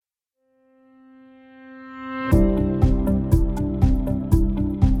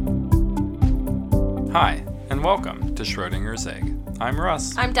Hi, and welcome to Schrodinger's Egg. I'm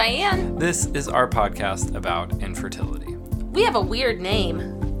Russ. I'm Diane. This is our podcast about infertility. We have a weird name.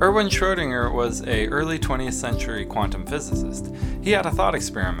 Erwin Schrödinger was an early 20th century quantum physicist. He had a thought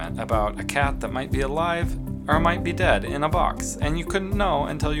experiment about a cat that might be alive or might be dead in a box, and you couldn't know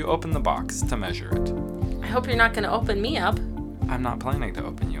until you opened the box to measure it. I hope you're not going to open me up. I'm not planning to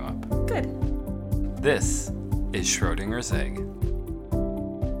open you up. Good. This is Schrodinger's Egg.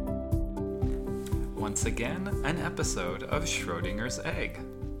 Once again, an episode of Schrodinger's Egg.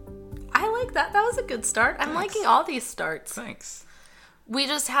 I like that. That was a good start. I'm liking all these starts. Thanks. We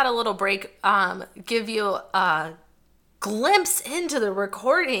just had a little break, give you a glimpse into the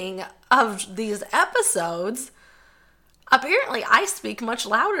recording of these episodes. Apparently, I speak much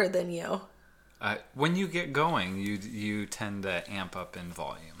louder than you. When you get going, you tend to amp up in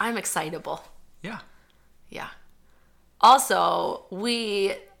volume. I'm excitable. Yeah. Yeah. Also,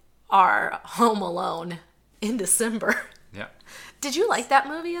 we are home alone in December. Yeah. Did you like that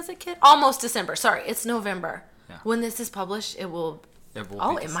movie as a kid? Almost December. Sorry, it's November. Yeah. When this is published, it will.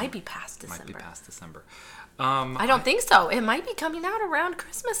 It might be past December. Might be past December. I don't think so. It might be coming out around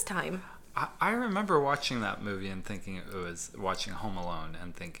Christmas time. I remember watching that movie and thinking it was watching Home Alone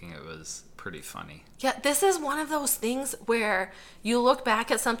and thinking it was pretty funny. Yeah, this is one of those things where you look back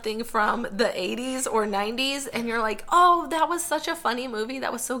at something from the 80s or 90s and you're like, oh, that was such a funny movie.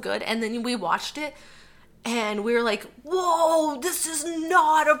 That was so good. And then we watched it and we were like, whoa, this is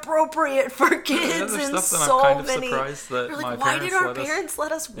not appropriate for kids in so many. Surprised that you're like, why did our parents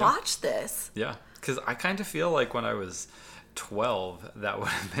let us watch this? Yeah, because I kind of feel like when I was 12, that would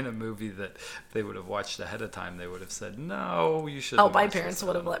have been a movie that they would have watched ahead of time. They would have said, no, you shouldn't. Oh, my parents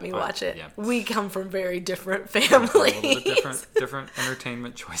would have let me watch it. Yeah. We come from very different families. A little bit different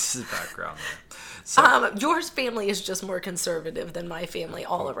entertainment choices background there. So, yours family is just more conservative than my family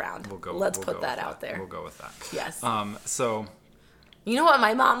all around. Let's put that out there. We'll go with that. Yes. So, you know what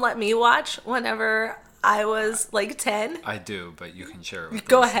my mom let me watch whenever I was like 10? I do, but you can share it with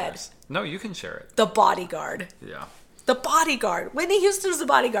Go ahead. No, you can share it. The Bodyguard. Yeah. The Bodyguard. Whitney Houston's The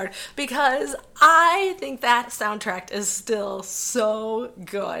Bodyguard. Because I think that soundtrack is still so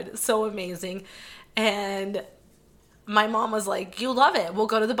good. So amazing. And my mom was like, you love it. We'll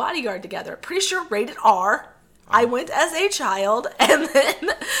go to The Bodyguard together. Pretty sure rated R. I went as a child, and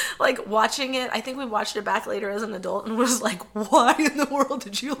then, like, watching it, I think we watched it back later as an adult, and was like, why in the world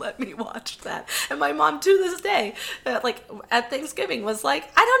did you let me watch that? And my mom, to this day, like, at Thanksgiving, was like,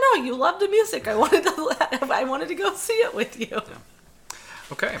 I don't know, you love the music. I wanted to go see it with you. Yeah.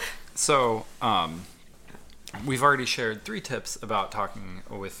 Okay, so, we've already shared 3 tips about talking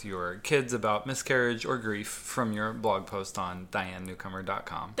with your kids about miscarriage or grief from your blog post on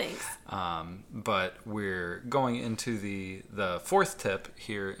dianenewcomer.com. Thanks. But we're going into the 4th tip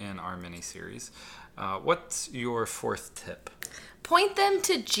here in our mini-series. What's your 4th tip? Point them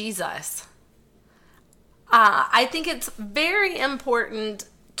to Jesus. I think it's very important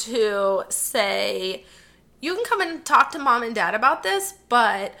to say, you can come and talk to mom and dad about this,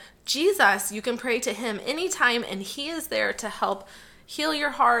 but Jesus, you can pray to him anytime, and he is there to help heal your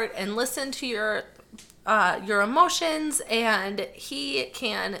heart and listen to your emotions, and he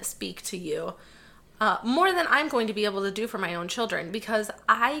can speak to you more than I'm going to be able to do for my own children, because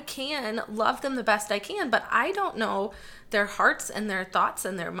I can love them the best I can, but I don't know their hearts and their thoughts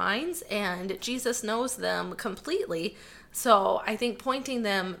and their minds, and Jesus knows them completely. So I think pointing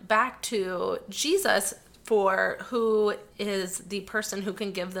them back to Jesus for who is the person who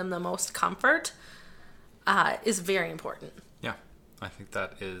can give them the most comfort is very important. Yeah, I think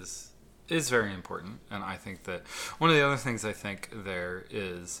that is very important. And I think that one of the other things I think there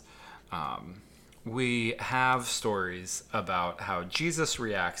is, we have stories about how Jesus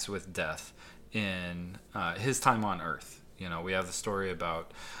reacts with death in his time on earth. You know, we have the story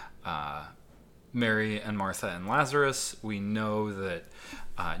about Mary and Martha and Lazarus. We know that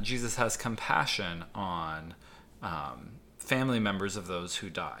Jesus has compassion on family members of those who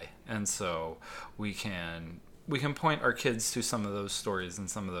die, and so we can point our kids to some of those stories and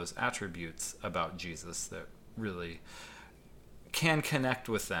some of those attributes about Jesus that really can connect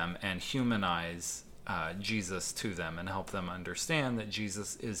with them and humanize Jesus to them and help them understand that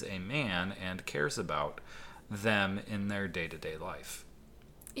Jesus is a man and cares about them in their day-to-day life.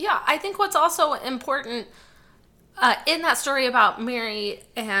 Yeah, I think what's also important in that story about Mary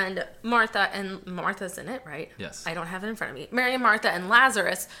and Martha, and Martha's in it, right? Yes. I don't have it in front of me. Mary and Martha and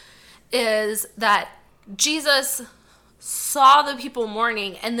Lazarus, is that Jesus saw the people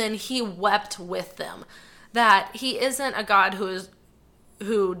mourning and then he wept with them. That he isn't a God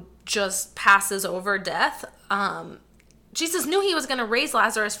who just passes over death. Jesus knew he was going to raise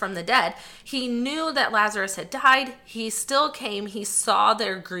Lazarus from the dead. He knew that Lazarus had died. He still came. He saw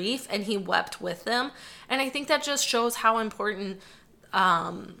their grief and he wept with them. And I think that just shows how important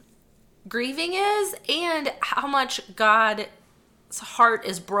grieving is and how much God's heart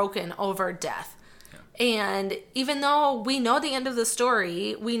is broken over death. Yeah. And even though we know the end of the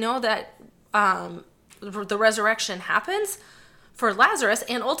story, we know that the resurrection happens for Lazarus,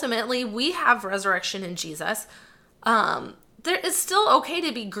 and ultimately we have resurrection in Jesus. There is still okay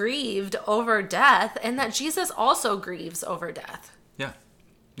to be grieved over death, and that Jesus also grieves over death. Yeah.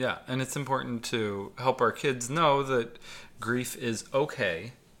 Yeah. And it's important to help our kids know that grief is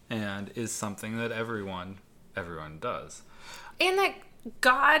okay and is something that everyone does. And that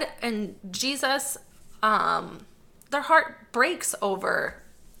God and Jesus, their heart breaks over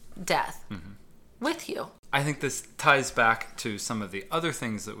death with you. I think this ties back to some of the other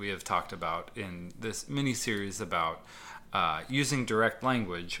things that we have talked about in this mini-series about using direct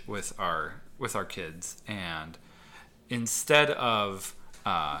language with our kids. And instead of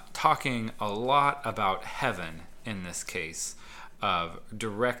talking a lot about heaven in this case, of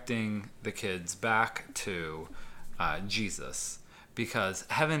directing the kids back to Jesus, because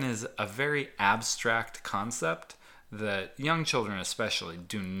heaven is a very abstract concept that young children especially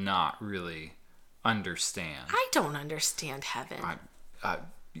do not really understand. I don't understand heaven.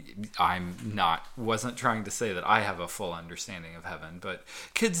 Wasn't trying to say that I have a full understanding of heaven, but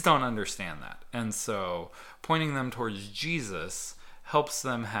kids don't understand that. And so pointing them towards Jesus helps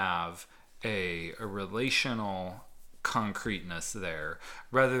them have a relational concreteness there,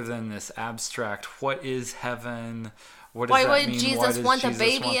 rather than this abstract, what is heaven? What does that mean? Jesus want the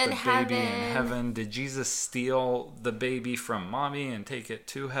baby in heaven? Did Jesus steal the baby from mommy and take it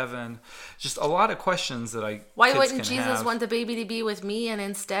to heaven? Just a lot of questions that Why wouldn't Jesus want the baby to be with me, and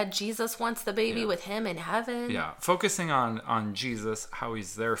instead Jesus wants the baby with him in heaven? Yeah, focusing on Jesus, how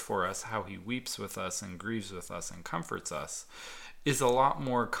he's there for us, how he weeps with us and grieves with us and comforts us, is a lot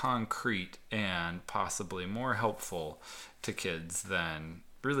more concrete and possibly more helpful to kids than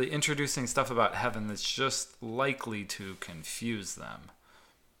really introducing stuff about heaven that's just likely to confuse them.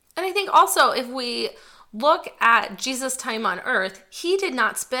 And I think also if we look at Jesus' time on earth, he did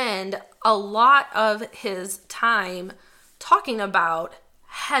not spend a lot of his time talking about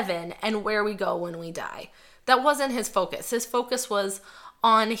heaven and where we go when we die. That wasn't his focus. His focus was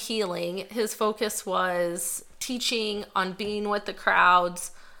on healing. His focus was teaching, on being with the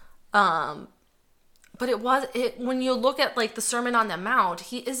crowds. But when you look at like the Sermon on the Mount,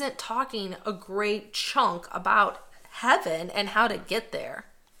 he isn't talking a great chunk about heaven and how to get there.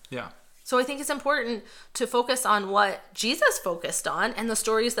 Yeah. So I think it's important to focus on what Jesus focused on and the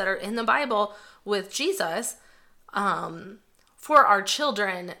stories that are in the Bible with Jesus for our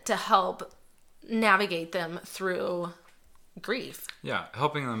children to help navigate them through grief. Yeah,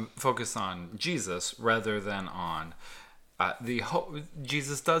 helping them focus on Jesus rather than on the hope.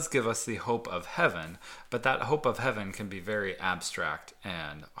 Jesus does give us the hope of heaven, but that hope of heaven can be very abstract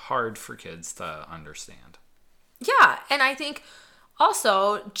and hard for kids to understand. Yeah, and I think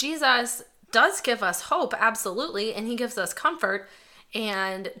also Jesus does give us hope, absolutely, and he gives us comfort,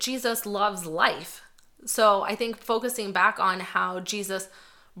 and Jesus loves life. So I think focusing back on how Jesus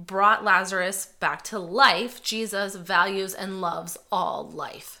brought Lazarus back to life, Jesus values and loves all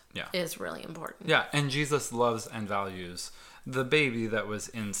life. Yeah. Is really important. Yeah, and Jesus loves and values the baby that was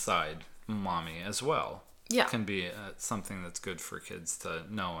inside mommy as well. Yeah. Can be something that's good for kids to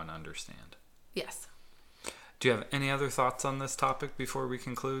know and understand. Yes. Do you have any other thoughts on this topic before we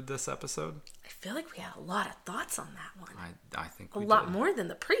conclude this episode? I feel like we had a lot of thoughts on that one. I think we did. A lot did. More than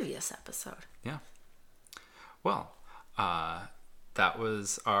the previous episode. Yeah. Well, that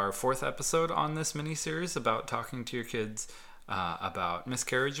was our 4th episode on this mini-series about talking to your kids about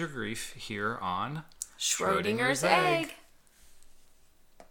miscarriage or grief here on Schrodinger's Egg.